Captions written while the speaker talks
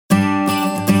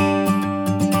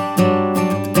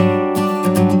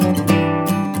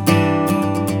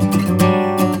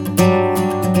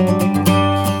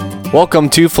Welcome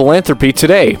to Philanthropy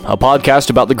Today, a podcast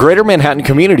about the Greater Manhattan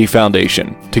Community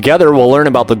Foundation. Together, we'll learn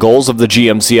about the goals of the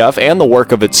GMCF and the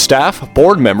work of its staff,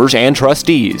 board members, and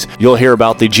trustees. You'll hear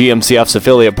about the GMCF's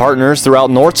affiliate partners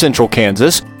throughout North Central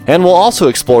Kansas, and we'll also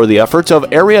explore the efforts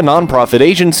of area nonprofit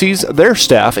agencies, their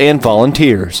staff, and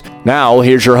volunteers. Now,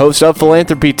 here's your host of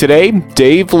Philanthropy Today,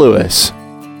 Dave Lewis.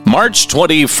 March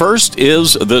 21st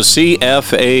is the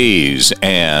CFAs,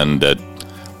 and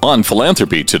on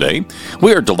Philanthropy Today,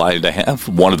 we are delighted to have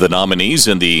one of the nominees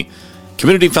in the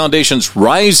Community Foundation's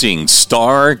Rising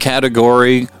Star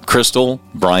category, Crystal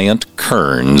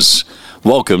Bryant-Kearns.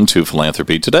 Welcome to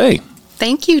Philanthropy Today.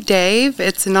 Thank you, Dave.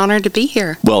 It's an honor to be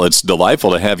here. Well, it's delightful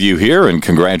to have you here, and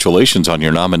congratulations on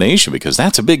your nomination, because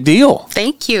that's a big deal.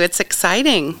 Thank you. It's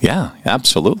exciting. Yeah,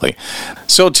 absolutely.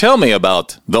 So tell me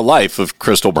about the life of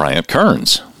Crystal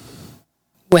Bryant-Kearns.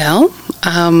 Well,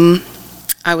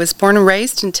 I was born and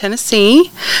raised in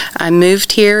Tennessee. I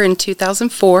moved here in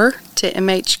 2004 to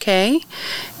MHK,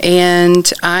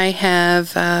 and I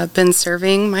have been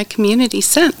serving my community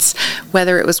since,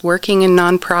 whether it was working in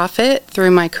nonprofit through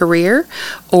my career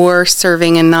or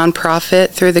serving in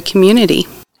nonprofit through the community.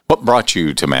 What brought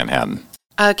you to Manhattan?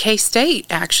 K-State,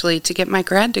 actually, to get my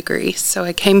grad degree. So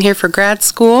I came here for grad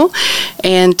school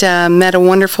and met a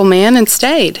wonderful man and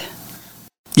stayed.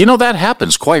 You know, that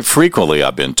happens quite frequently,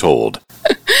 I've been told.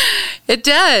 It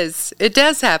does. It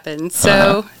does happen.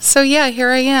 So yeah, here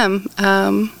I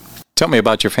am. Tell me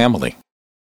about your family.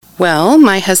 Well,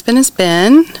 my husband is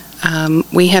Ben.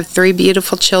 We have 3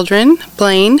 beautiful children.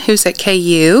 Blaine, who's at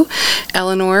KU,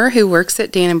 Eleanor, who works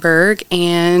at Dannenberg,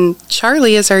 and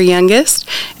Charlie is our youngest,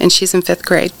 and she's in 5th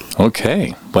grade.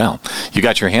 Okay. Well, you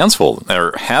got your hands full,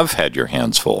 or have had your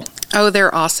hands full. Oh,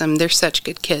 they're awesome. They're such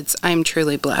good kids. I'm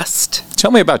truly blessed.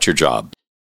 Tell me about your job.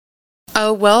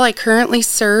 Oh, well, I currently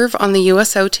serve on the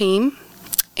USO team,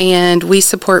 and we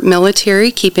support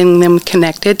military, keeping them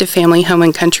connected to family, home,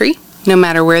 and country, no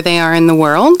matter where they are in the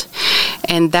world.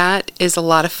 And that is a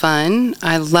lot of fun.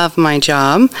 I love my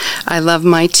job. I love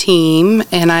my team,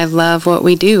 and I love what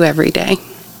we do every day.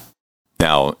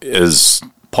 Now, as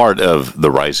part of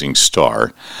the Rising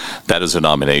Star, that is a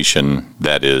nomination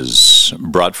that is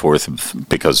brought forth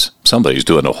because somebody's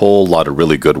doing a whole lot of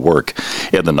really good work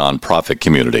in the nonprofit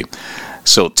community.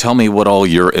 So tell me what all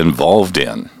you're involved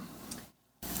in.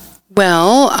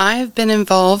 Well, I've been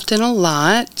involved in a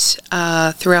lot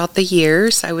throughout the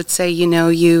years. I would say,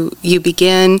 you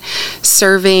begin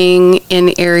serving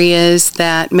in areas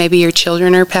that maybe your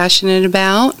children are passionate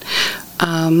about.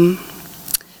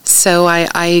 So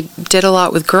I did a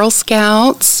lot with Girl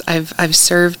Scouts. I've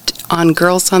served on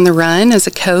Girls on the Run as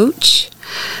a coach.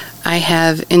 I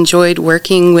have enjoyed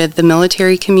working with the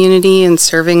military community and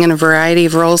serving in a variety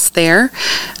of roles there.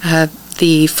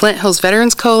 The Flint Hills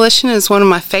Veterans Coalition is one of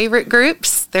my favorite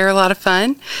groups. They're a lot of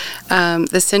fun.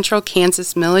 The Central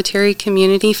Kansas Military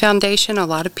Community Foundation, a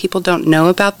lot of people don't know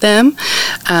about them.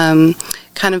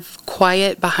 Kind of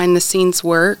quiet behind-the-scenes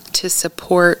work to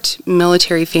support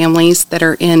military families that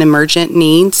are in emergent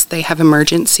needs. They have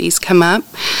emergencies come up,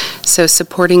 so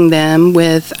supporting them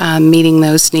with meeting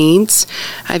those needs.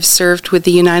 I've served with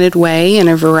the United Way in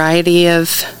a variety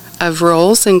of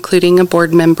roles, including being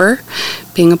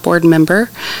a board member.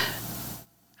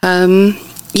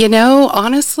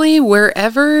 Honestly,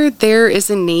 wherever there is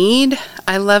a need,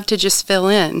 I love to just fill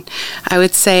in. I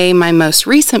would say my most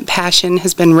recent passion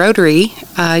has been Rotary.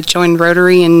 I joined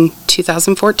Rotary in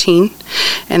 2014,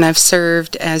 and I've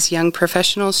served as Young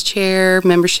Professionals Chair,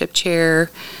 Membership Chair,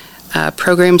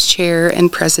 Programs Chair,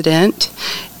 and President,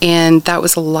 and that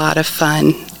was a lot of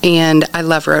fun. And I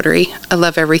love Rotary. I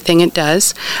love everything it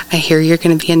does. I hear you're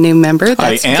going to be a new member.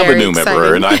 That's I am a new exciting.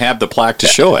 member, and I have the plaque to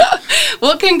show it.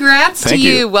 Well, congrats Thank to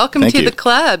you. you. Welcome Thank to you. the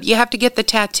club. You have to get the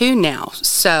tattoo now,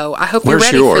 so I hope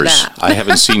Where's you're ready yours? for that. I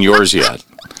haven't seen yours yet.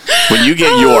 When you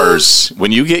get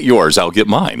yours, I'll get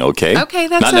mine, okay? Okay,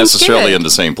 that Not sounds necessarily good. in the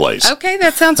same place. Okay,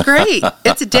 that sounds great.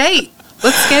 It's a date.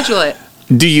 Let's schedule it.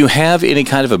 Do you have any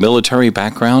kind of a military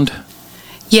background?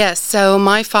 Yes, so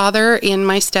my father and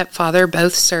my stepfather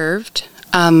both served.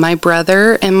 My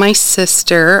brother and my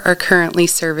sister are currently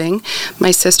serving.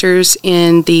 My sister's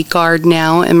in the Guard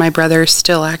now, and my brother is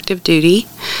still active duty.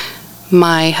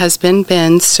 My husband,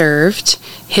 Ben, served.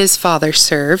 His father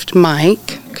served,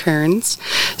 Mike Kearns.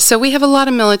 So we have a lot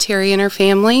of military in our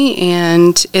family,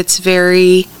 and it's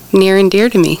very near and dear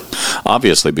to me.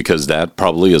 Obviously, because that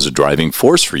probably is a driving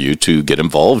force for you to get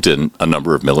involved in a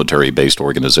number of military-based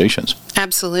organizations.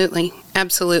 Absolutely,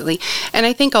 absolutely. And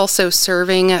I think also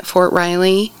serving at Fort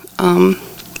Riley,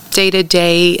 day to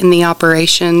day in the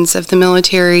operations of the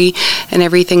military and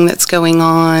everything that's going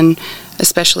on,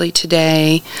 especially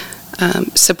today,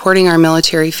 supporting our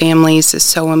military families is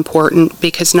so important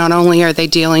because not only are they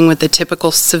dealing with the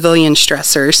typical civilian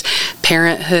stressors,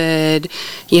 parenthood,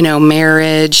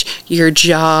 marriage, your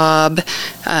job,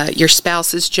 your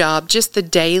spouse's job, just the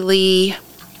daily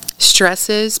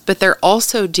stresses, but they're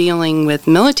also dealing with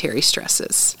military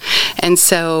stresses. And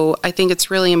so I think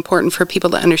it's really important for people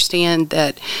to understand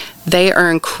that they are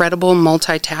incredible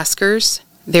multitaskers.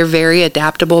 They're very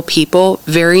adaptable people,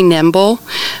 very nimble.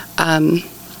 And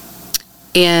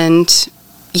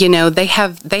they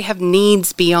have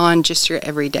needs beyond just your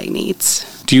everyday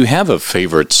needs. Do you have a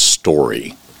favorite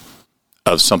story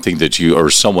of something or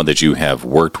someone that you have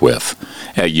worked with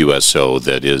at USO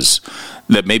that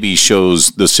maybe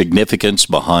shows the significance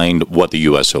behind what the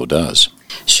USO does?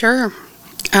 Sure.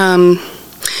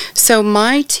 So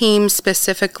my team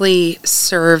specifically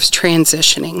serves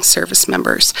transitioning service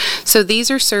members. So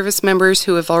these are service members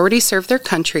who have already served their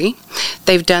country,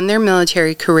 they've done their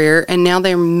military career, and now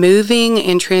they're moving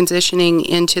and transitioning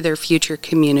into their future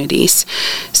communities.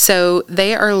 So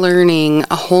they are learning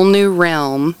a whole new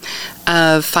realm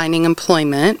of finding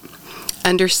employment,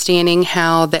 understanding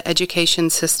how the education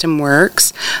system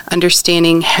works,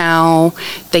 understanding how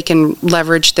they can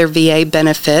leverage their VA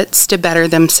benefits to better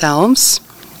themselves,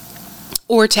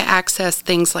 or to access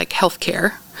things like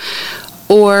healthcare.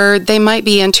 Or they might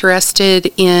be interested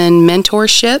in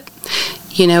mentorship.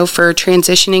 For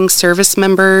transitioning service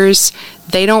members,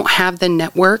 they don't have the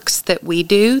networks that we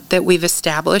do, that we've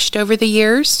established over the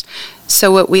years.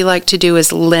 So what we like to do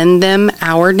is lend them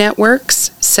our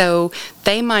networks. So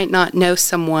they might not know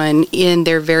someone in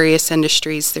their various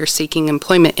industries they're seeking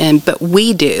employment in, but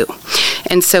we do.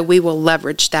 And so we will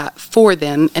leverage that for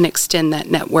them and extend that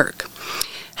network.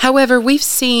 However, we've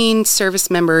seen service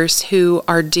members who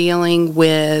are dealing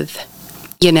with,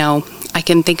 I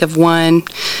can think of one,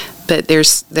 but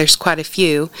there's quite a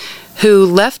few, who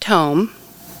left home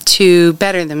to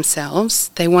better themselves.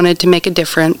 They wanted to make a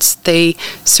difference. They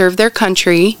serve their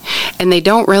country, and they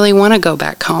don't really want to go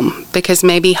back home because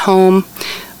maybe home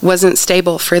wasn't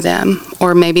stable for them,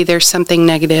 or maybe there's something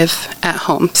negative at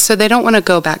home. So they don't want to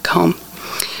go back home.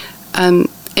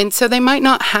 And so they might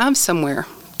not have somewhere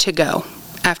to go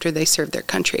after they serve their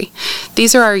country.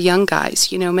 These are our young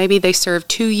guys. Maybe they served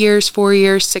 2 years, 4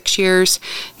 years, 6 years.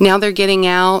 Now they're getting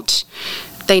out.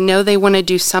 They know they want to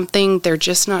do something. They're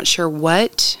just not sure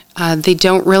what. They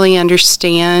don't really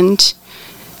understand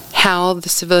how the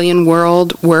civilian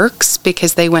world works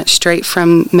because they went straight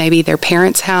from maybe their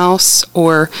parents' house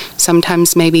or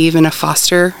sometimes maybe even a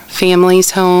foster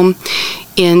family's home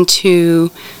into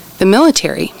the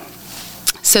military.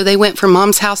 So they went from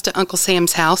mom's house to Uncle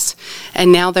Sam's house,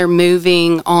 and now they're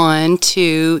moving on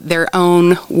to their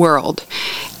own world.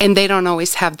 And they don't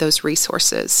always have those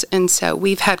resources. And so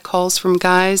we've had calls from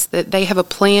guys that they have a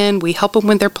plan. We help them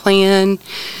with their plan.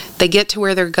 They get to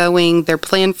where they're going. Their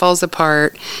plan falls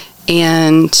apart.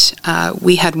 And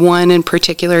we had one in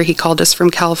particular. He called us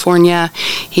from California.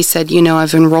 He said,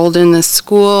 I've enrolled in this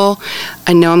school.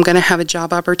 I know I'm going to have a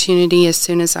job opportunity as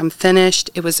soon as I'm finished.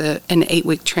 It was an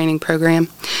 8-week training program.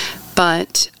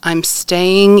 But I'm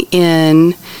staying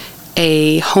in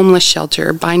a homeless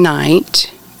shelter by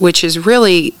night, which is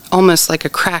really almost like a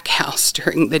crack house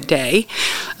during the day.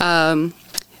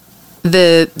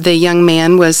 The young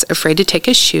man was afraid to take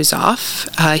his shoes off.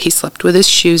 He slept with his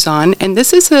shoes on. And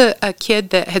this is a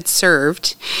kid that had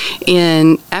served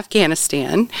in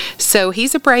Afghanistan. So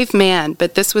he's a brave man,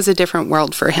 but this was a different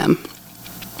world for him.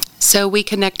 So we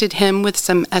connected him with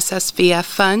some SSVF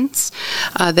funds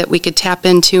that we could tap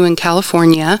into in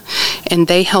California, and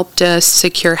they helped us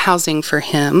secure housing for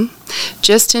him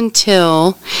just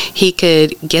until he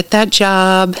could get that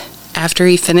job after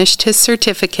he finished his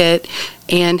certificate,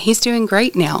 and he's doing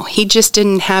great now. He just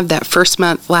didn't have that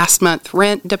last month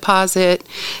rent deposit,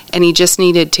 and he just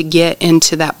needed to get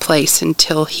into that place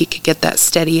until he could get that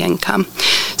steady income.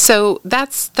 So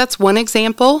that's one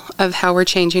example of how we're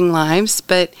changing lives,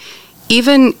 but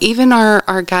even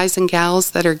our guys and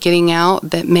gals that are getting out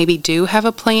that maybe do have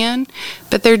a plan,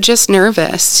 but they're just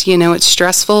nervous. It's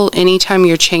stressful anytime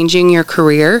you're changing your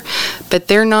career, but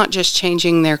they're not just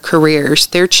changing their careers,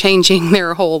 they're changing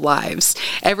their whole lives.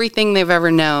 Everything they've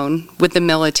ever known with the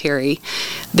military,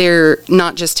 they're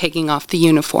not just taking off the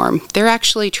uniform. They're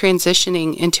actually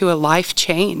transitioning into a life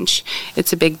change.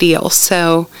 It's a big deal.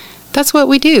 So that's what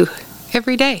we do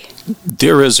every day.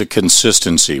 There is a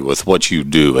consistency with what you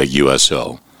do at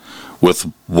USO,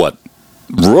 with what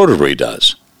Rotary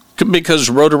does, because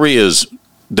Rotary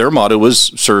their motto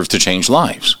is serve to change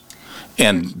lives.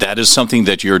 And that is something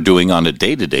that you're doing on a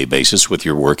day-to-day basis with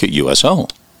your work at USO.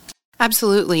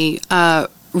 Absolutely.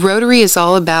 Rotary is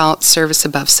all about service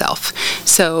above self.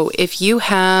 So if you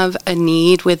have a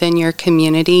need within your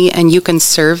community and you can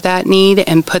serve that need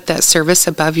and put that service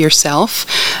above yourself,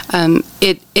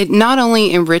 it not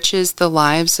only enriches the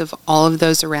lives of all of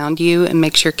those around you and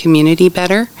makes your community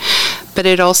better, but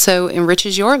it also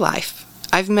enriches your life.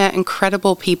 I've met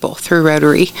incredible people through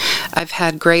Rotary. I've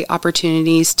had great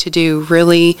opportunities to do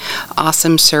really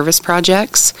awesome service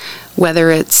projects,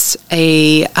 whether it's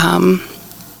a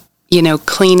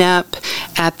cleanup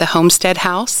at the Homestead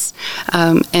House,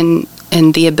 and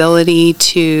the ability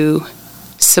to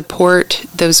support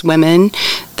those women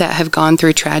that have gone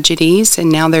through tragedies and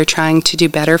now they're trying to do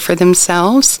better for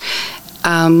themselves,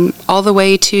 all the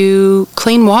way to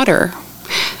clean water.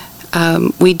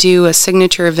 We do a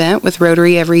signature event with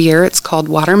Rotary every year. It's called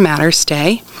Water Matters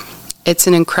Day. It's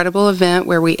an incredible event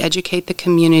where we educate the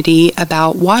community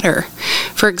about water.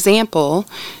 For example,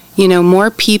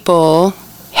 more people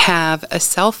have a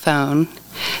cell phone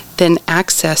than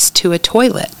access to a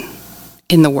toilet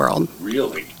in the world.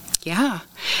 Really? Yeah.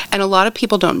 And a lot of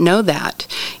people don't know that.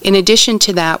 In addition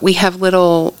to that, we have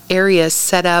little areas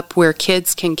set up where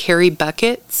kids can carry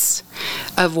buckets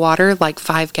of water, like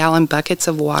 5-gallon buckets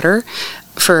of water,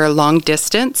 for a long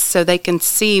distance, so they can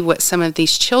see what some of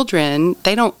these children,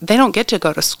 they don't get to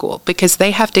go to school because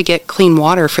they have to get clean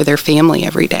water for their family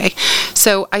every day.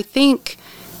 So I think,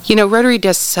 Rotary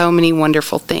does so many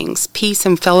wonderful things. Peace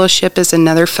and fellowship is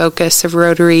another focus of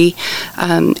Rotary.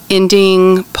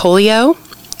 Ending polio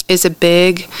is a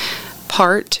big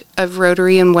part of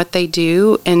Rotary and what they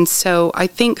do. And so I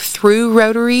think through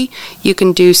Rotary, you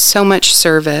can do so much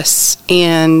service.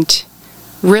 And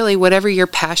really, whatever your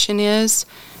passion is,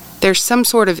 there's some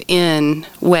sort of in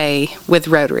way with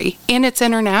Rotary. And it's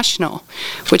international,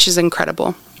 which is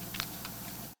incredible.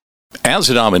 As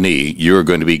a nominee, you're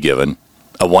going to be given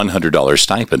a $100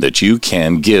 stipend that you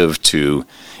can give to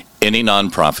any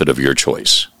nonprofit of your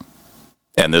choice.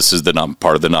 And this is the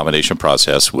part of the nomination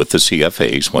process with the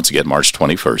CFAs, once again, March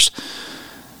 21st.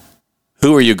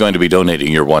 Who are you going to be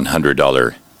donating your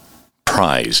 $100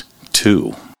 prize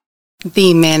to?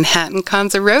 The Manhattan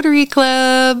Kansa Rotary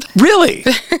Club. Really?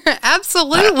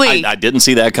 Absolutely. I didn't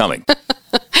see that coming.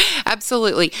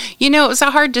 Absolutely. It was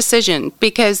a hard decision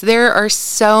because there are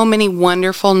so many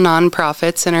wonderful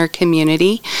nonprofits in our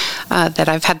community that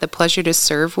I've had the pleasure to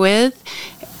serve with.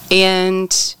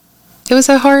 And it was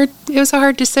a hard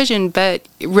decision, but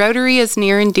Rotary is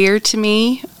near and dear to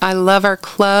me. I love our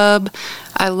club.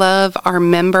 I love our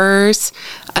members.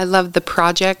 I love the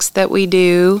projects that we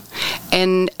do.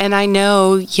 And I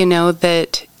know,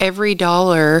 that every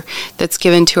dollar that's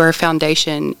given to our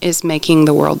foundation is making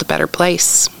the world a better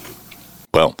place.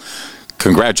 Well,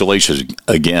 congratulations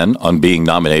again on being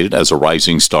nominated as a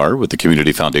Rising Star with the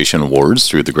Community Foundation Awards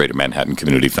through the Greater Manhattan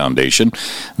Community Foundation.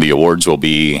 The awards will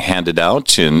be handed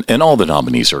out, and all the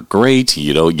nominees are great.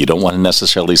 You don't want to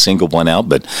necessarily single one out,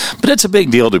 but it's a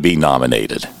big deal to be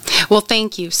nominated. Well,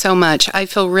 thank you so much. I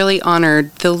feel really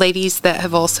honored. The ladies that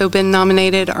have also been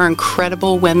nominated are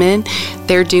incredible women.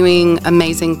 They're doing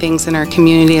amazing things in our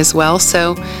community as well.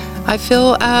 So I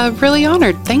feel really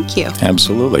honored. Thank you.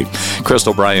 Absolutely.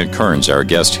 Crystal Bryant-Kearns, our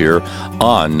guest here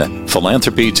on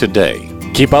Philanthropy Today.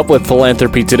 Keep up with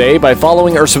Philanthropy Today by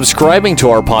following or subscribing to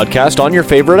our podcast on your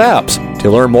favorite apps. To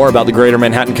learn more about the Greater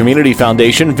Manhattan Community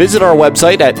Foundation, visit our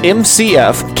website at mcfks.org.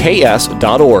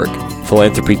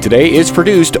 Philanthropy Today is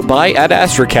produced by Ad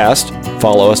Astracast.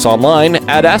 Follow us online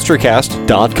at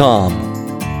astracast.com.